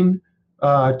dean,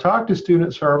 talk to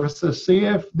student services, see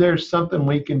if there's something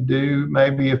we can do,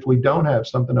 maybe if we don't have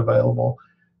something available,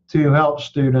 to help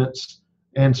students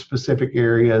in specific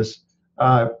areas,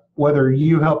 whether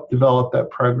you help develop that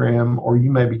program or you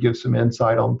maybe give some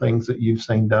insight on things that you've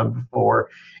seen done before.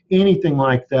 Anything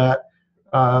like that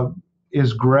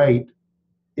is great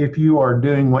if you are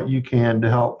doing what you can to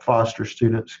help foster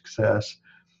student success.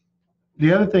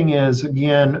 The other thing is,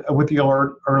 again, with the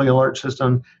early alert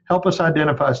system, help us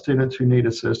identify students who need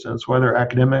assistance, whether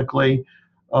academically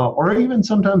or even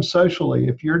sometimes socially.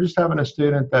 If you're just having a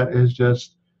student that is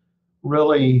just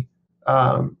really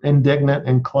indignant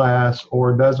in class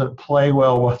or doesn't play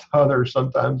well with others,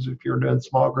 sometimes if you're doing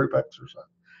small group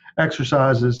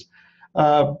exercises,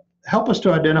 help us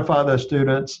to identify those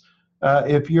students.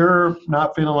 If you're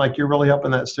not feeling like you're really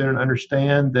helping that student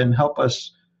understand, then help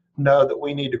us know that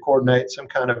we need to coordinate some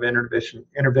kind of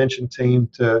intervention team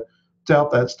to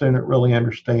help that student really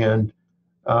understand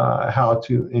how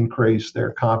to increase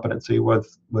their competency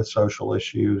with social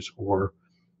issues or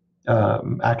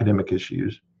academic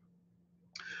issues.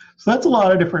 So that's a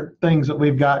lot of different things that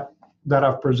we've got that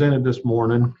I've presented this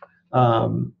morning.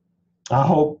 I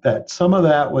hope that some of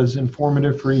that was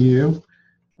informative for you.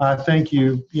 I thank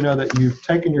you, that you've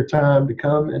taken your time to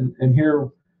come and hear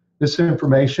this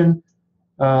information.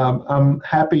 I'm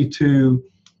happy to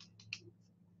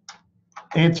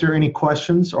answer any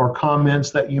questions or comments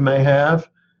that you may have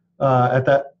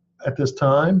at this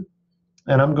time.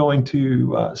 And I'm going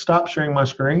to stop sharing my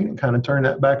screen and kind of turn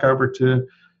that back over to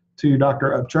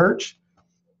Dr. Upchurch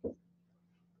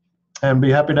and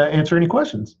be happy to answer any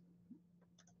questions.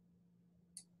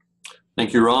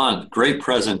 Thank you, Ron. Great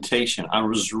presentation. I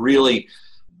was really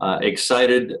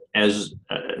excited as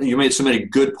you made so many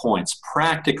good points,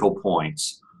 practical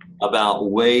points about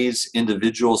ways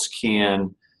individuals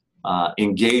can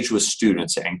engage with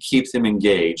students and keep them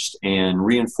engaged and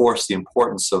reinforce the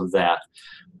importance of that.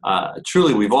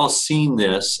 Truly, we've all seen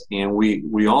this, and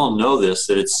we all know this,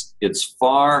 that it's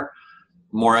far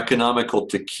more economical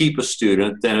to keep a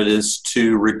student than it is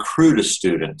to recruit a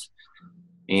student.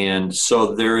 And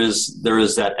so there is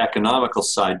that economical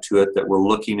side to it that we're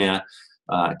looking at,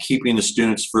 keeping the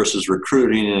students versus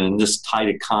recruiting. And in this tight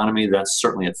economy, that's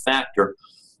certainly a factor.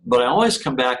 But I always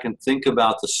come back and think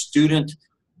about the student,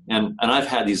 and I've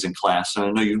had these in class, and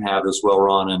I know you have as well,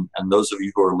 Ron, and those of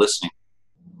you who are listening.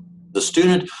 The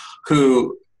student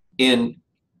who,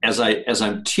 as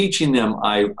I'm teaching them,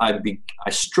 I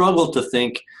struggle to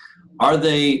think, are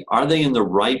they in the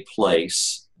right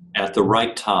place at the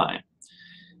right time?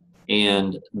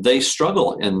 And they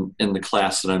struggle in the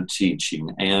class that I'm teaching,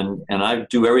 and I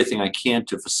do everything I can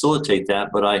to facilitate that.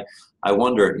 But I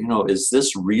wonder, is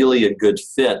this really a good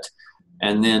fit?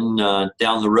 And then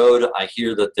down the road, I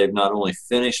hear that they've not only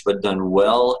finished but done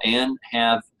well and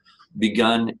have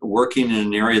begun working in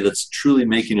an area that's truly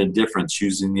making a difference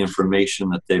using the information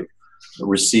that they've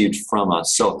received from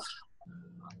us. So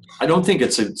I don't think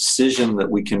it's a decision that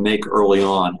we can make early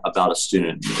on about a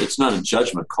student. It's not a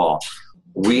judgment call.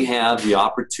 We have the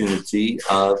opportunity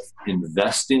of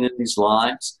investing in these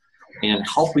lives and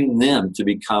helping them to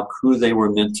become who they were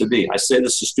meant to be. I say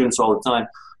this to students all the time.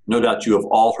 No doubt you have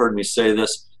all heard me say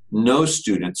this. No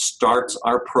student starts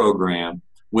our program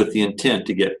with the intent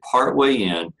to get partway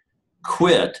in,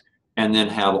 quit, and then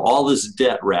have all this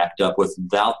debt racked up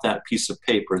without that piece of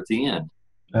paper at the end.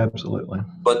 Absolutely.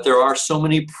 But there are so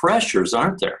many pressures,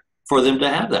 aren't there, for them to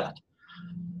have that?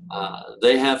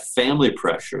 They have family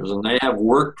pressures, and they have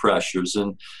work pressures,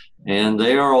 and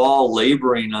they are all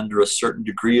laboring under a certain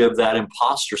degree of that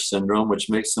imposter syndrome, which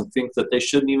makes them think that they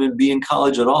shouldn't even be in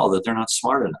college at all, that they're not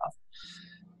smart enough.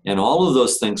 And all of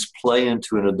those things play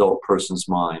into an adult person's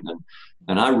mind.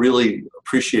 And I really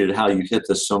appreciated how you hit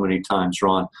this so many times,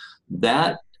 Ron,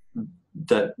 that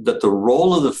the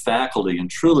role of the faculty, and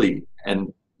truly,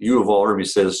 and you have already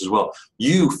said this as well,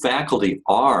 you faculty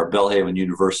are Belhaven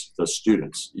University, the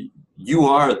students. You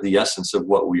are the essence of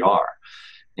what we are.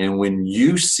 And when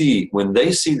they see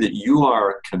that you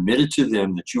are committed to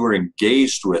them, that you are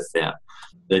engaged with them,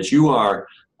 that you are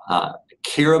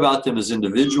care about them as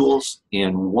individuals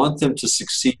and want them to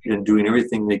succeed in doing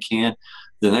everything they can,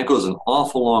 then that goes an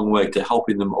awful long way to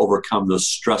helping them overcome those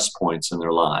stress points in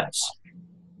their lives.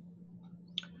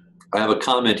 I have a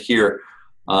comment here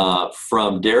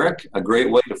from Derek. A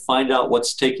great way to find out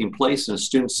what's taking place in a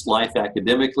student's life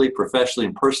academically, professionally,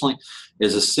 and personally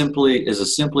is as simply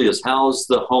as how's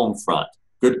the home front.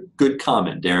 Good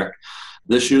comment, Derek.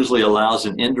 This usually allows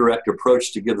an indirect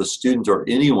approach to give the student or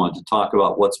anyone to talk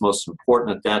about what's most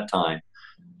important at that time.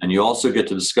 And you also get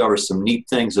to discover some neat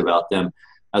things about them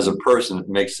as a person that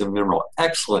makes them memorable.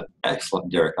 Excellent,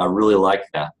 excellent, Derek. I really like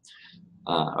that.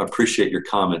 I appreciate your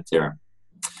comment there.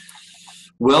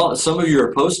 Well, some of you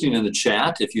are posting in the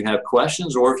chat if you have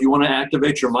questions, or if you want to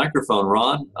activate your microphone,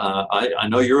 Ron. I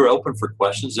know you're open for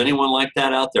questions. Anyone like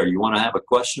that out there? You want to have a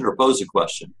question or pose a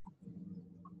question?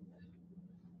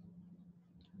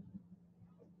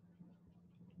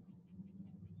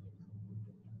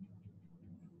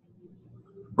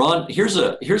 Ron, here's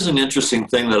an interesting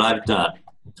thing that I've done.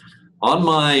 On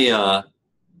my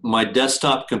my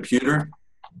desktop computer,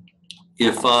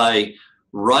 if I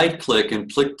right-click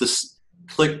and click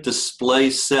Display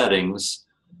Settings,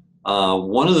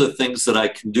 one of the things that I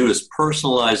can do is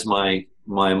personalize my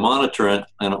monitor,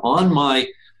 and on my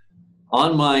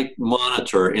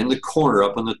monitor in the corner,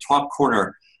 up in the top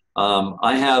corner,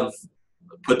 I have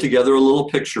put together a little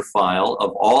picture file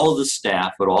of all of the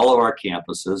staff at all of our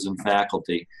campuses and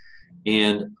faculty,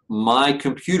 and my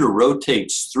computer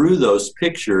rotates through those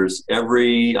pictures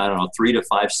every, 3 to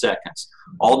 5 seconds.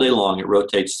 All day long it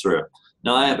rotates through.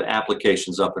 Now I have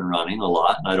applications up and running a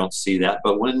lot, and I don't see that,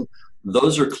 but when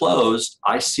those are closed,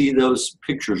 I see those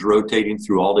pictures rotating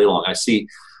through all day long. I see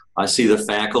the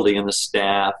faculty and the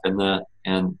staff and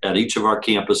at each of our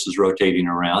campuses rotating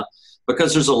around,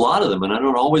 because there's a lot of them, and I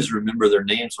don't always remember their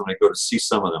names when I go to see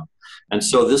some of them. And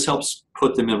so this helps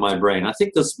put them in my brain. I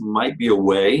think this might be a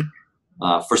way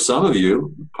for some of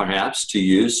you, perhaps, to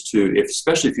use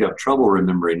especially if you have trouble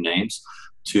remembering names,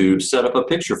 to set up a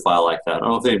picture file like that. I don't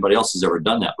know if anybody else has ever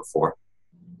done that before.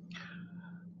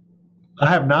 I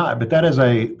have not, but that is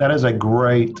a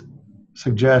great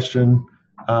suggestion.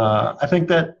 I think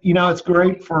that, it's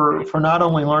great for not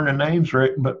only learning names,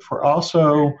 Rick, but for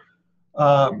also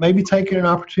maybe taking an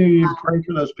opportunity to pray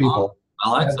for those people. I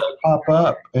like that. Pop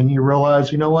up and you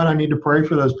realize, you know what, I need to pray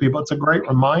for those people. It's a great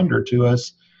reminder to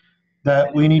us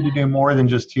that we need to do more than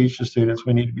just teach the students.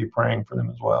 We need to be praying for them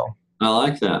as well. I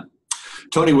like that.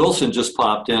 Tony Wilson just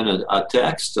popped in a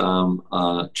text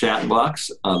chat box.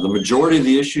 The majority of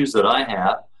the issues that I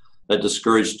have that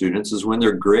discourage students is when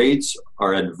their grades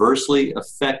are adversely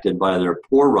affected by their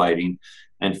poor writing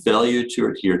and failure to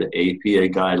adhere to APA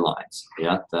guidelines.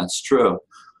 Yeah, that's true.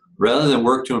 Rather than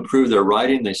work to improve their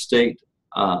writing, they state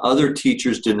other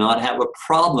teachers do not have a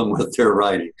problem with their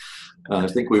writing. I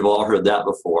think we've all heard that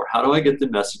before. How do I get the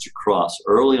message across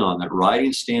early on that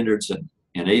writing standards and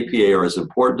APA are as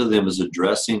important to them as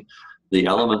addressing the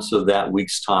elements of that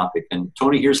week's topic? And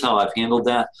Tony, here's how I've handled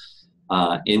that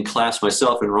in class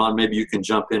myself, and Ron, maybe you can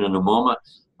jump in a moment.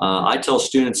 I tell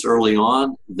students early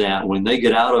on that when they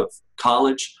get out of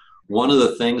college, one of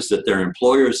the things that their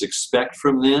employers expect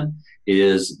from them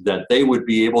is that they would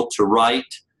be able to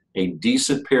write a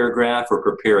decent paragraph or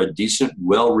prepare a decent,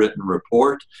 well-written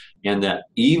report, and that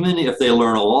even if they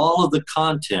learn all of the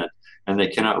content and they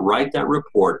cannot write that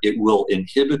report, it will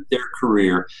inhibit their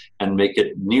career and make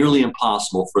it nearly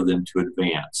impossible for them to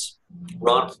advance.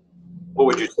 Ron, what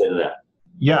would you say to that?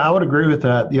 Yeah, I would agree with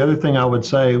that. The other thing I would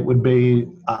say would be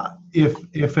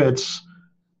if it's,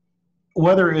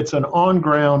 whether it's an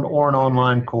on-ground or an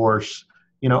online course,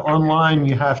 online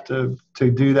you have to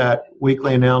do that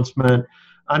weekly announcement.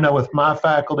 I know with my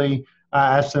faculty,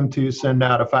 I ask them to send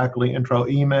out a faculty intro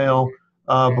email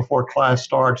before class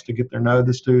starts to get to know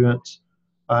the students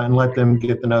and let them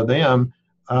get to know them.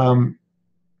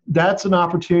 That's an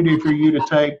opportunity for you to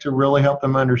take to really help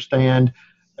them understand,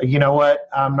 you know what,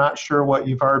 I'm not sure what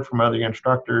you've heard from other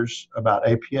instructors about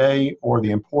APA or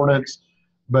the importance,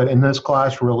 but in this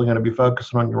class, we're really going to be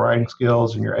focusing on your writing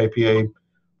skills and your APA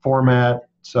format.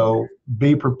 So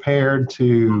be prepared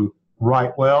to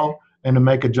write well and to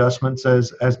make adjustments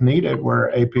as needed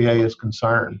where APA is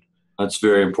concerned. That's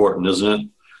very important, isn't it?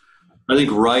 I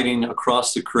think writing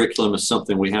across the curriculum is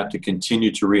something we have to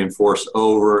continue to reinforce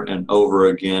over and over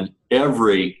again.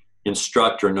 Every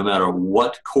instructor, no matter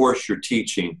what course you're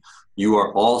teaching, you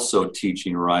are also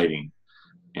teaching writing.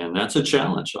 And that's a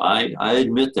challenge. I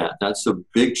admit that. That's a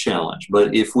big challenge.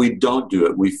 But if we don't do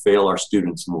it, we fail our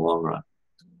students in the long run.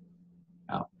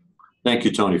 Yeah. Thank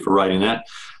you, Tony, for writing that.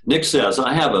 Nick says,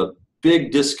 I have a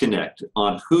big disconnect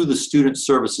on who the student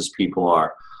services people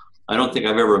are. I don't think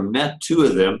I've ever met two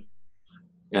of them,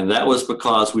 and that was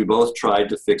because we both tried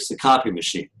to fix the copy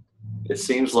machine. It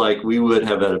seems like we would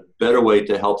have a better way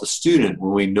to help the student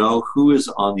when we know who is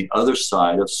on the other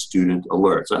side of student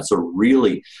alerts. That's a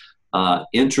really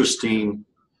interesting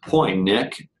point,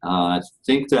 Nick. I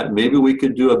think that maybe we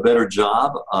could do a better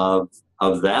job of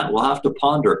that. We'll have to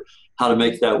ponder how to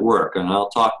make that work, and I'll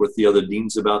talk with the other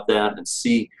deans about that and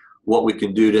see what we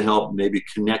can do to help maybe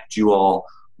connect you all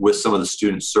with some of the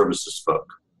student services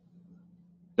folk.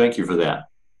 Thank you for that.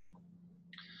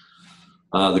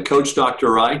 The coach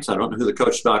doctor writes, I don't know who the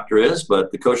coach doctor is,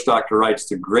 but the coach doctor writes,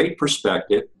 the great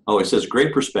perspective, it says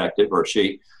great perspective, or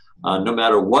she, no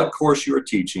matter what course you are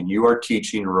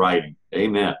teaching writing.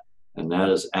 Amen. And that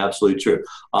is absolutely true.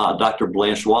 Dr.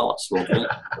 Blanche Wallace. Well, thank you,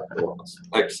 Dr. Wallace.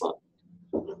 Excellent.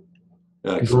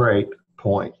 Excellent. Great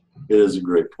point. It is a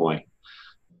great point.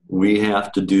 We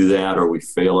have to do that or we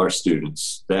fail our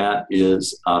students. That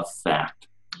is a fact.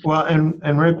 Well,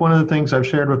 and Rick, one of the things I've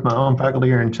shared with my own faculty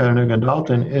here in Chattanooga and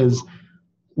Dalton is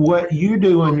what you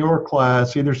do in your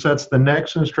class either sets the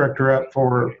next instructor up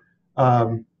for,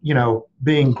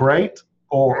 being great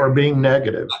or being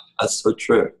negative. That's so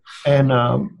true.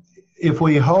 And if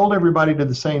we hold everybody to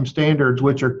the same standards,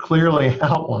 which are clearly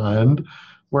outlined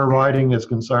where writing is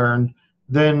concerned,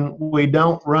 then we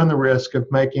don't run the risk of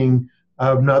making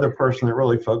another person that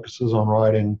really focuses on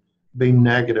writing being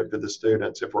negative to the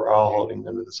students if we're all holding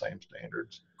them to the same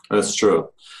standards. That's true.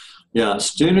 Yeah,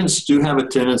 students do have a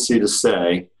tendency to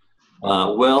say,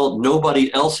 well,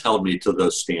 nobody else held me to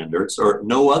those standards, or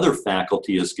no other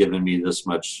faculty has given me this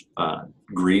much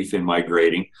grief in my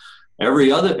grading.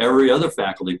 Every other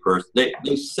faculty person,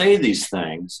 they say these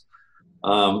things,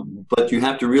 but you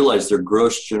have to realize they're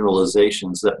gross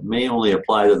generalizations that may only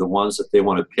apply to the ones that they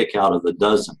want to pick out of the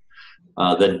dozen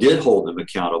that did hold them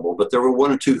accountable, but there were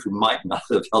one or two who might not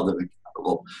have held them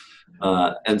accountable.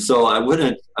 And so I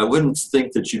wouldn't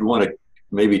think that you'd want to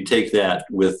maybe take that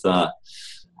with,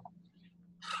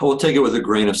 we'll take it with a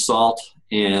grain of salt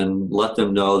and let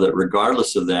them know that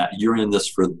regardless of that, you're in this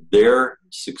for their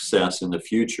success in the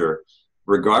future,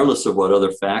 regardless of what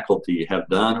other faculty have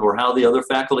done or how the other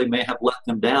faculty may have let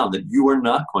them down, that you are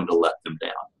not going to let them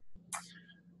down.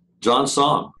 John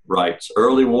Song writes,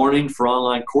 early warning for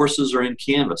online courses are in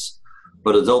Canvas,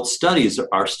 but adult studies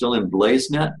are still in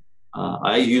BlazeNet.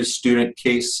 I use student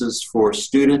cases for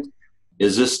student.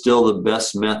 Is this still the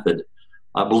best method?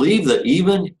 I believe that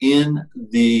even in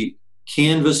the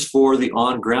Canvas for the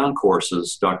on-ground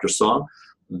courses, Dr. Song,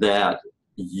 that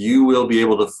you will be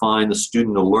able to find the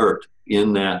student alert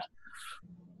in that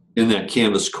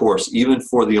Canvas course, even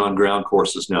for the on-ground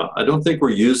courses. Now, I don't think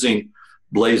we're using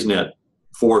BlazeNet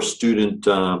for student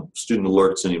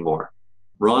alerts anymore.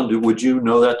 Ron, would you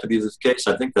know that to be the case?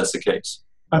 I think that's the case.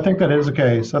 I think that is the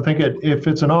case. I think if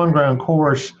it's an on-ground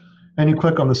course and you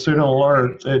click on the student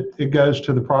alert, it goes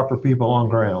to the proper people on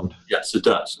ground. Yes, it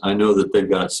does. I know that they've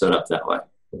got it set up that way.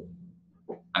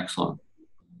 Excellent.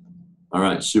 All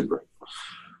right, super.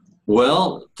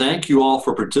 Well, thank you all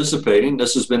for participating.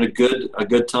 This has been a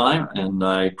good time, and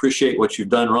I appreciate what you've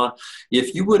done, Ron.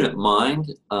 If you wouldn't mind,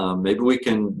 maybe we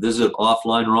can visit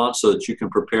offline, Ron, so that you can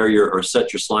prepare or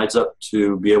set your slides up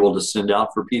to be able to send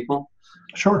out for people.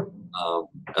 Sure.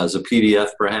 As a PDF,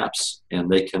 perhaps, and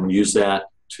they can use that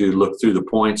to look through the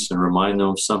points and remind them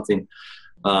of something.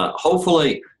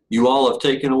 Hopefully, you all have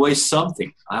taken away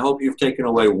something. I hope you've taken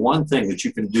away one thing that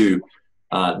you can do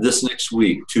this next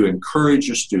week to encourage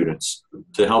your students,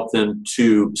 to help them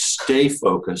to stay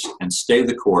focused and stay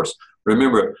the course.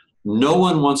 Remember, no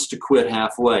one wants to quit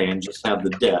halfway and just have the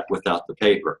debt without the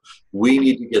paper. We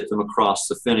need to get them across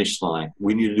the finish line.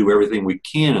 We need to do everything we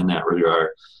can in that regard.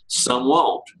 Some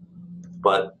won't,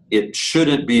 but it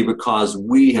shouldn't be because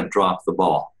we have dropped the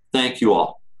ball. Thank you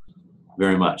all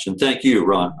very much. And thank you,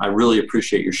 Ron. I really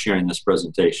appreciate your sharing this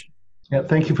presentation. Yeah,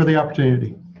 thank you for the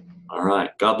opportunity. All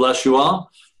right. God bless you all.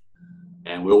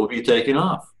 And we will be taking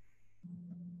off.